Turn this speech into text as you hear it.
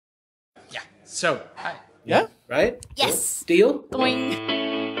So, Yeah? right? Yes. Deal? Boing.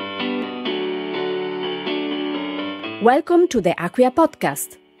 Welcome to the Acquia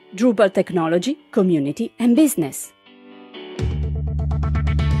podcast, Drupal technology, community, and business.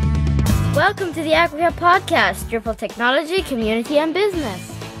 Welcome to the Acquia podcast, Drupal technology, community, and business.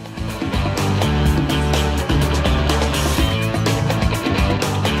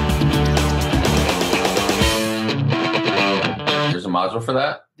 There's a module for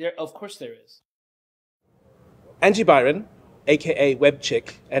that? Of course there is. Angie Byron, aka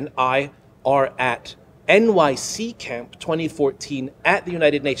WebChick, and I are at NYC Camp 2014 at the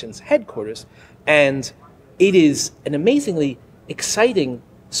United Nations headquarters, and it is an amazingly exciting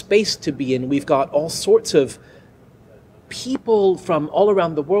space to be in. We've got all sorts of people from all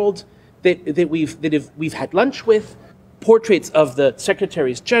around the world that we've had lunch with, portraits of the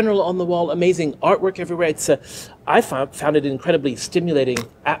secretaries general on the wall, amazing artwork everywhere. I found it an incredibly stimulating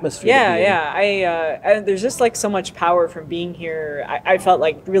atmosphere. Yeah. There's just like so much power from being here. I felt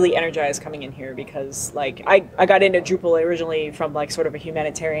like really energized coming in here because like I got into Drupal originally from like sort of a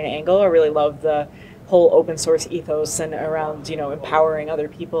humanitarian angle. I really love the whole open source ethos and around, empowering other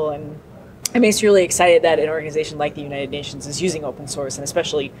people, and it makes me really excited that an organization like the United Nations is using open source, and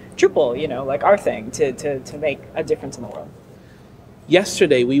especially Drupal, like our thing, to make a difference in the world.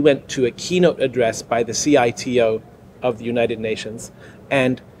 Yesterday, we went to a keynote address by the CITO of the United Nations,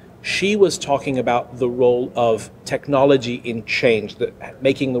 and she was talking about the role of technology in change,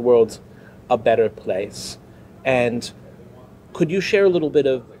 making the world a better place. And could you share a little bit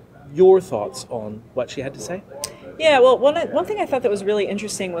of your thoughts on what she had to say? Yeah, well, one thing I thought that was really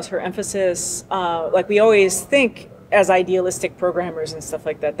interesting was her emphasis, like we always think as idealistic programmers and stuff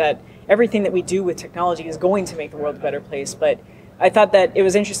like that, that everything that we do with technology is going to make the world a better place. But I thought that it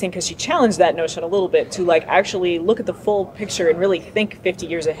was interesting because she challenged that notion a little bit to like actually look at the full picture and really think 50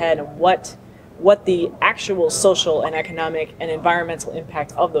 years ahead and what the actual social and economic and environmental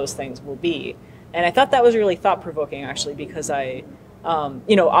impact of those things will be. And I thought that was really thought-provoking actually, because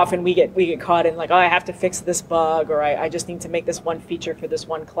often we get caught in like, oh, I have to fix this bug, or I just need to make this one feature for this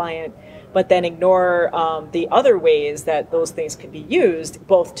one client, but then ignore the other ways that those things could be used,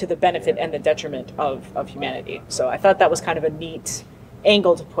 both to the benefit and the detriment of humanity. So I thought that was kind of a neat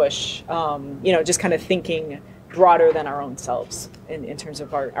angle to push, just kind of thinking broader than our own selves in terms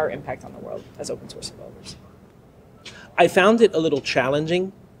of our impact on the world as open source developers. I found it a little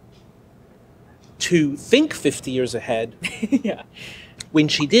challenging to think 50 years ahead Yeah. when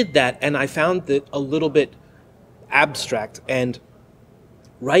she did that, and I found that a little bit abstract. And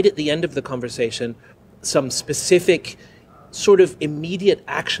right at the end of the conversation, some specific sort of immediate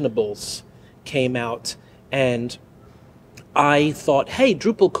actionables came out, and I thought, hey,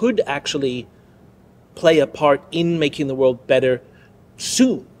 Drupal could actually play a part in making the world better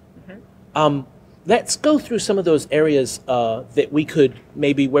soon. Mm-hmm. Let's go through some of those areas that we could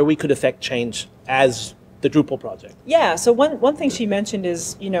where we could affect change as the Drupal project. Yeah. So one thing she mentioned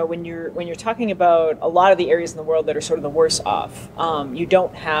is, when you're talking about a lot of the areas in the world that are sort of the worst off, you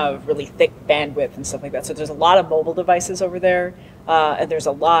don't have really thick bandwidth and stuff like that. So there's a lot of mobile devices over there, and there's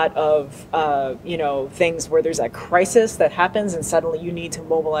a lot of things where there's a crisis that happens, and suddenly you need to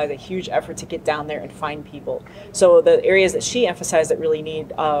mobilize a huge effort to get down there and find people. So the areas that she emphasized that really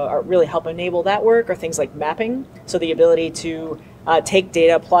really help enable that work are things like mapping. So the ability to take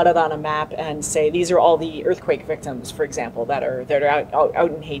data, plot it on a map, and say these are all the earthquake victims, for example, that are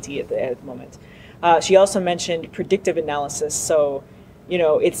out in Haiti at the moment. She also mentioned predictive analysis. So,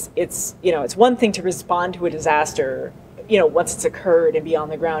 it's one thing to respond to a disaster, once it's occurred and be on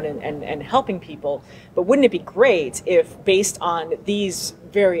the ground and helping people. But wouldn't it be great if, based on these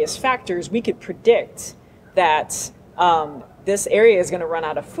various factors, we could predict that this area is going to run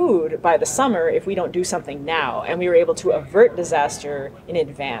out of food by the summer if we don't do something now, and we were able to avert disaster in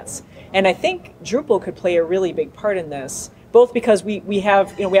advance. And I think Drupal could play a really big part in this, both because we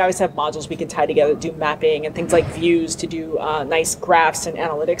have, we always have modules we can tie together to do mapping and things like views to do nice graphs and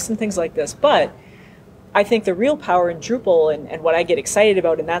analytics and things like this. But I think the real power in Drupal and what I get excited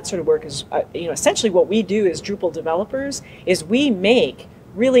about in that sort of work is, essentially what we do as Drupal developers is we make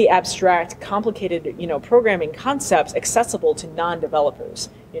really abstract, complicated, programming concepts accessible to non-developers.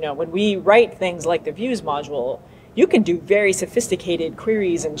 When we write things like the views module, you can do very sophisticated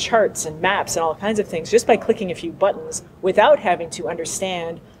queries and charts and maps and all kinds of things just by clicking a few buttons without having to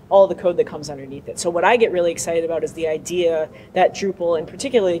understand all the code that comes underneath it. So what I get really excited about is the idea that Drupal, and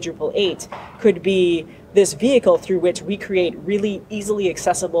particularly Drupal 8, could be this vehicle through which we create really easily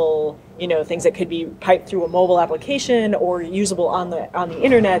accessible, things that could be piped through a mobile application or usable on the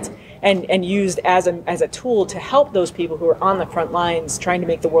internet, and used as a tool to help those people who are on the front lines trying to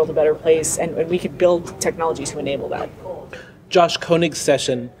make the world a better place, and we could build technology to enable that. Josh Koenig's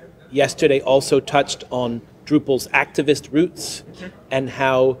session yesterday also touched on Drupal's activist roots and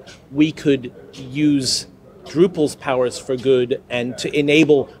how we could use Drupal's powers for good and to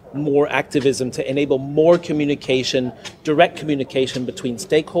enable more activism, to enable more communication, direct communication between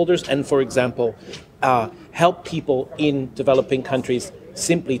stakeholders, and, for example, help people in developing countries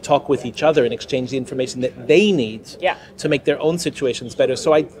simply talk with each other and exchange the information that they need to make their own situations better.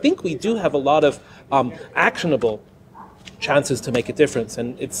 So I think we do have a lot of actionable chances to make a difference,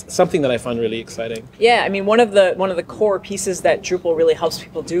 and it's something that I find really exciting. Yeah, I mean, one of the core pieces that Drupal really helps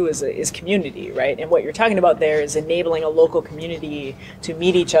people do is community, right? And what you're talking about there is enabling a local community to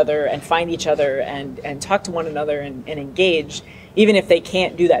meet each other and find each other and talk to one another and engage, even if they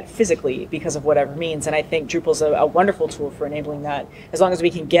can't do that physically because of whatever means. And I think Drupal's a wonderful tool for enabling that, as long as we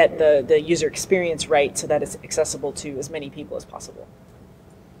can get the user experience right so that it's accessible to as many people as possible.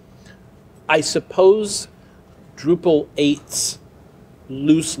 I suppose Drupal 8's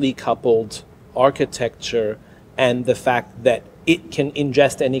loosely coupled architecture and the fact that it can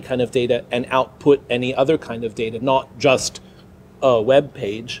ingest any kind of data and output any other kind of data, not just a web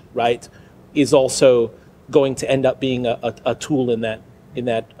page, right, is also going to end up being a tool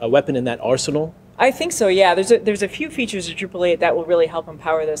a weapon in that arsenal. I think so, yeah. There's a few features of Drupal 8 that will really help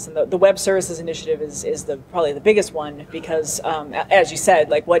empower this, and the Web Services Initiative is probably the biggest one, because as you said,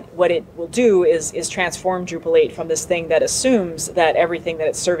 like what it will do is transform Drupal 8 from this thing that assumes that everything that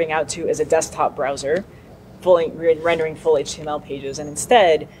it's serving out to is a desktop browser, rendering full HTML pages, and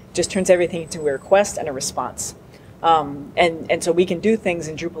instead just turns everything into a request and a response. And so we can do things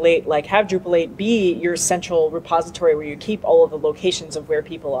in Drupal 8, like have Drupal 8 be your central repository where you keep all of the locations of where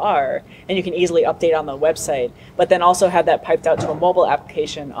people are, and you can easily update on the website, but then also have that piped out to a mobile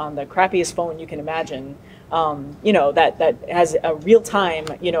application on the crappiest phone you can imagine, that has a real-time,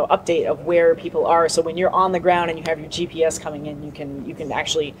 update of where people are. So when you're on the ground and you have your GPS coming in, you can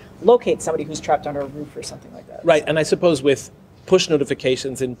actually locate somebody who's trapped under a roof or something like that. Right, and I suppose with push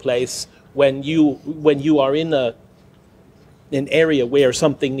notifications in place, when you are in an area where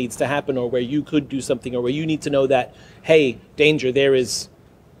something needs to happen, or where you could do something, or where you need to know that, hey, danger, there is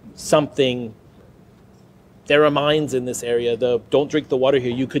something, there are mines in this area, don't drink the water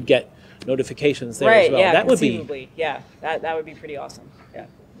here, you could get notifications there as well. Yeah, that would be, that would be pretty awesome.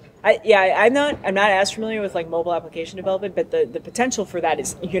 I'm not as familiar with like mobile application development, but the potential for that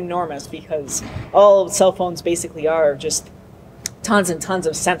is enormous, because all cell phones basically are just tons and tons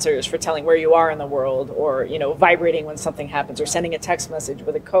of sensors for telling where you are in the world, or vibrating when something happens, or sending a text message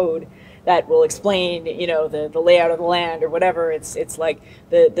with a code that will explain the layout of the land or whatever. It's like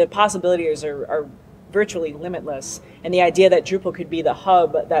the possibilities are virtually limitless, and the idea that Drupal could be the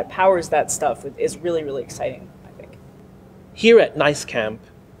hub that powers that stuff is really, really exciting, I think. Here at NYC Camp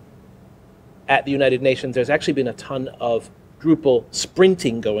at the United Nations, there's actually been a ton of Drupal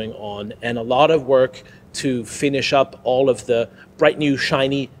sprinting going on, and a lot of work to finish up all of the bright new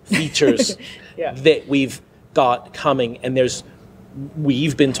shiny features that we've got coming. And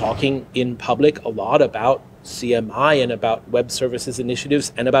we've been talking in public a lot about CMI and about web services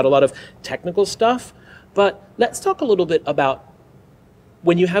initiatives and about a lot of technical stuff. But let's talk a little bit about,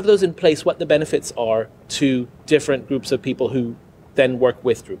 when you have those in place, what the benefits are to different groups of people who then work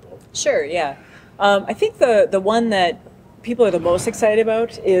with Drupal. Sure, yeah. I think the one that people are the most excited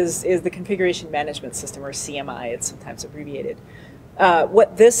about is the configuration management system, or CMI, it's sometimes abbreviated.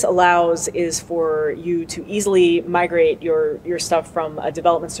 What this allows is for you to easily migrate your stuff from a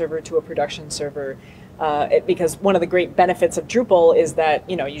development server to a production server, because one of the great benefits of Drupal is that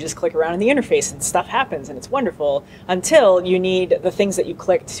you just click around in the interface and stuff happens, and it's wonderful, until you need the things that you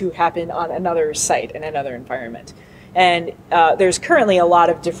clicked to happen on another site in another environment. And there's currently a lot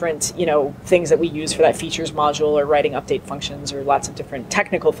of different, things that we use for that features module, or writing update functions, or lots of different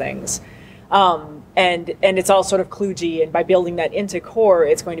technical things. And it's all sort of kludgy, and by building that into core,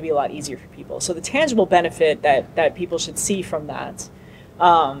 it's going to be a lot easier for people. So the tangible benefit that people should see from that,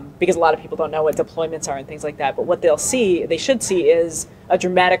 because a lot of people don't know what deployments are and things like that, but what they should see is a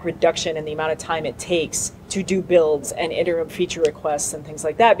dramatic reduction in the amount of time it takes to do builds and interim feature requests and things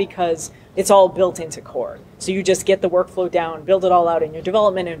like that, because it's all built into core. So you just get the workflow down, build it all out in your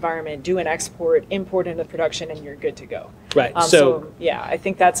development environment, do an export, import into production, and you're good to go. Right. So yeah, I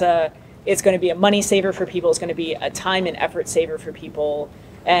think it's going to be a money saver for people. It's going to be a time and effort saver for people.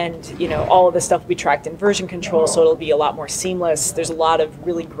 and all of this stuff will be tracked in version control, so it'll be a lot more seamless. There's a lot of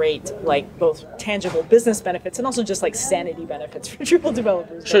really great, like, both tangible business benefits and also just like sanity benefits for Drupal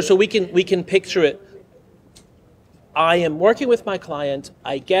developers. Sure. So we can picture it. I am working with my client.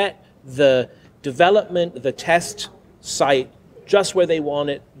 I get the development, the test site just where they want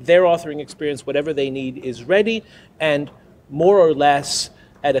it. Their authoring experience, whatever they need, is ready, and more or less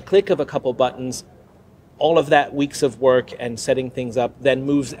at a click of a couple buttons, all of that weeks of work and setting things up then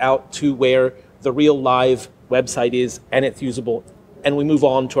moves out to where the real live website is, and it's usable, and we move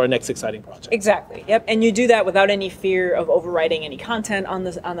on to our next exciting project. Exactly. Yep. And you do that without any fear of overwriting any content on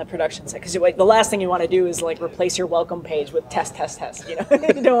the production site, because the last thing you want to do is like replace your welcome page with test. You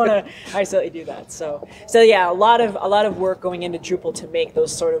don't want to isolate do that. So yeah, a lot of work going into Drupal to make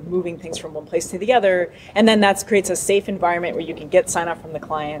those sort of moving things from one place to the other, and then that creates a safe environment where you can get sign off from the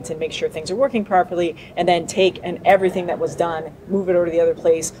client and make sure things are working properly, and then take everything that was done, move it over to the other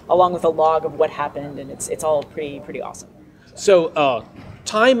place along with a log of what happened, and it's all pretty awesome. So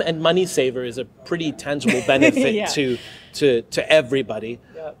time and money saver is a pretty tangible benefit yeah. to everybody.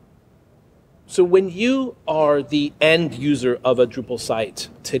 Yep. So when you are the end user of a Drupal site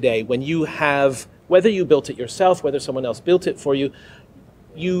today, when you have, whether you built it yourself, whether someone else built it for you,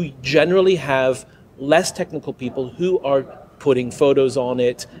 you generally have less technical people who are putting photos on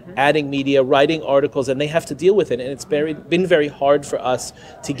it, adding media, writing articles, and they have to deal with it. And it's been very hard for us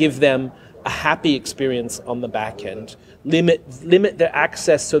to give them a happy experience on the back end, limit their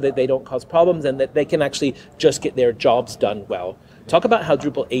access so that they don't cause problems and that they can actually just get their jobs done well. Talk about how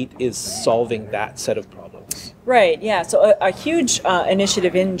Drupal 8 is solving that set of problems. Right, yeah. So a huge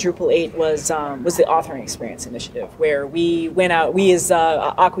initiative in Drupal 8 was the authoring experience initiative, where we went out, we as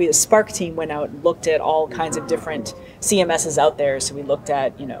Acquia's Spark team went out and looked at all kinds of different CMSs out there. So we looked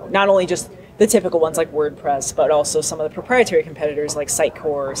at, not only just the typical ones like WordPress, but also some of the proprietary competitors like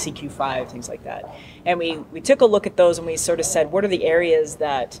Sitecore, CQ5, things like that. And we took a look at those and we sort of said, what are the areas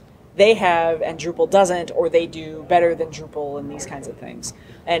that they have and Drupal doesn't, or they do better than Drupal, and these kinds of things.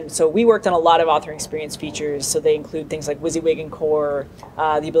 And so we worked on a lot of authoring experience features. So they include things like WYSIWYG and Core,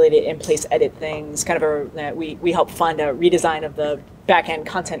 the ability to in-place edit things. We help fund a redesign of the back-end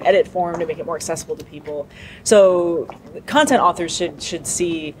content edit form to make it more accessible to people. So content authors should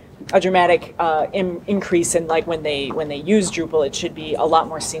see a dramatic increase in when they use Drupal. It should be a lot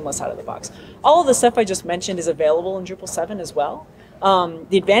more seamless out of the box. All of the stuff I just mentioned is available in Drupal 7 as well.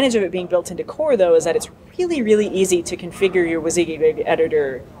 The advantage of it being built into Core, though, is that it's really, really easy to configure your WYSIWYG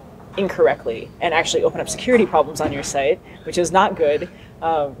editor incorrectly and actually open up security problems on your site, which is not good.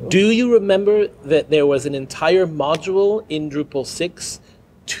 Do you remember that there was an entire module in Drupal 6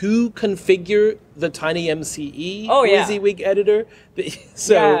 to configure the TinyMCE WYSIWYG editor?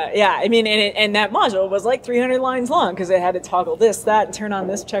 So yeah. I mean, and that module was like 300 lines long because it had to toggle this, that, and turn on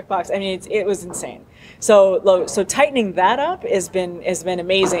this checkbox. I mean, it was insane. So tightening that up has been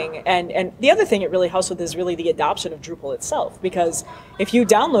amazing. And the other thing it really helps with is really the adoption of Drupal itself. Because if you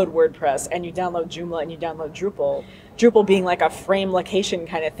download WordPress and you download Joomla and you download Drupal being like a frame location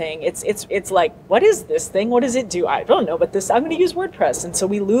kind of thing, it's like, what is this thing? What does it do? I don't know, but I'm going to use WordPress. And so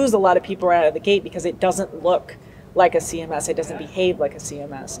we lose a lot of people right out of the gate because it doesn't look like a CMS. It doesn't behave like a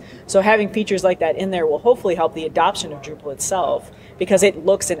CMS. So having features like that in there will hopefully help the adoption of Drupal itself because it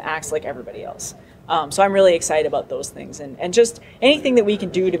looks and acts like everybody else. So I'm really excited about those things, and just anything that we can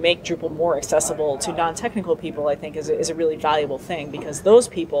do to make Drupal more accessible to non-technical people, I think is a really valuable thing, because those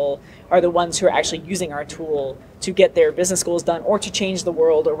people are the ones who are actually using our tool to get their business goals done or to change the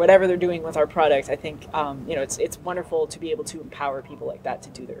world or whatever they're doing with our product. I think it's wonderful to be able to empower people like that to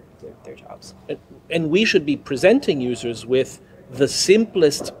do their jobs. And we should be presenting users with the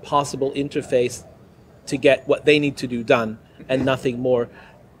simplest possible interface to get what they need to do done and nothing more.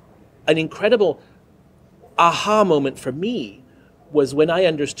 An incredible aha moment for me was when I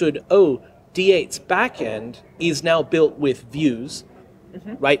understood, D8's backend is now built with views,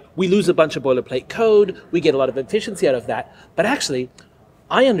 right? We lose a bunch of boilerplate code, we get a lot of efficiency out of that, but actually,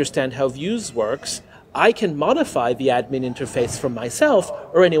 I understand how views works. I can modify the admin interface for myself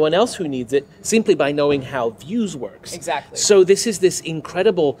or anyone else who needs it simply by knowing how views works. Exactly. So this is this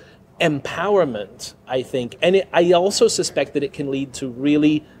incredible empowerment, I think, and I also suspect that it can lead to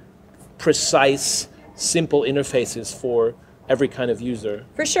really precise, simple interfaces for every kind of user.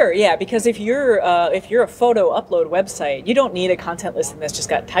 For sure, yeah, because if you're a photo upload website, you don't need a content listing that's just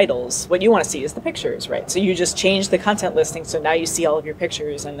got titles. What you want to see is the pictures, right? So you just change the content listing so now you see all of your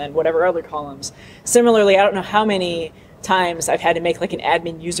pictures and then whatever other columns. Similarly, I don't know how many times I've had to make like an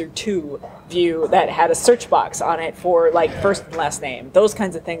admin user 2 view that had a search box on it for like first and last name. Those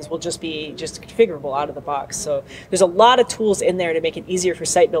kinds of things will just be configurable out of the box. So there's a lot of tools in there to make it easier for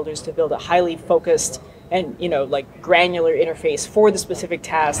site builders to build a highly focused and like granular interface for the specific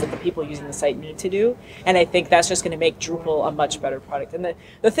task that the people using the site need to do. And I think that's just going to make Drupal a much better product. And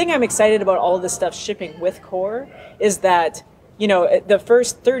the thing I'm excited about all of this stuff shipping with core is that the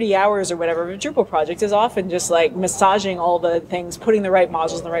first 30 hours or whatever of a Drupal project is often just like massaging all the things, putting the right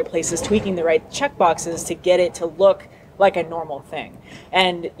modules in the right places, tweaking the right checkboxes to get it to look like a normal thing.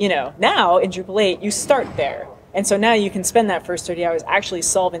 And, now in Drupal 8, you start there. And so now you can spend that first 30 hours actually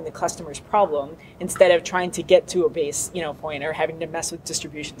solving the customer's problem instead of trying to get to a base, point or having to mess with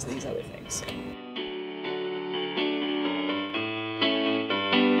distributions and these other things.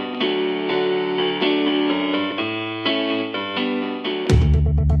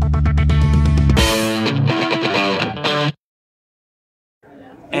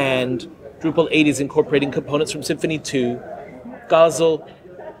 And Drupal 8 is incorporating components from Symfony 2. Gazelle.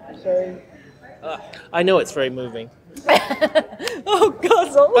 Sorry. I know it's very moving. Oh,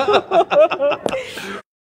 Gazelle.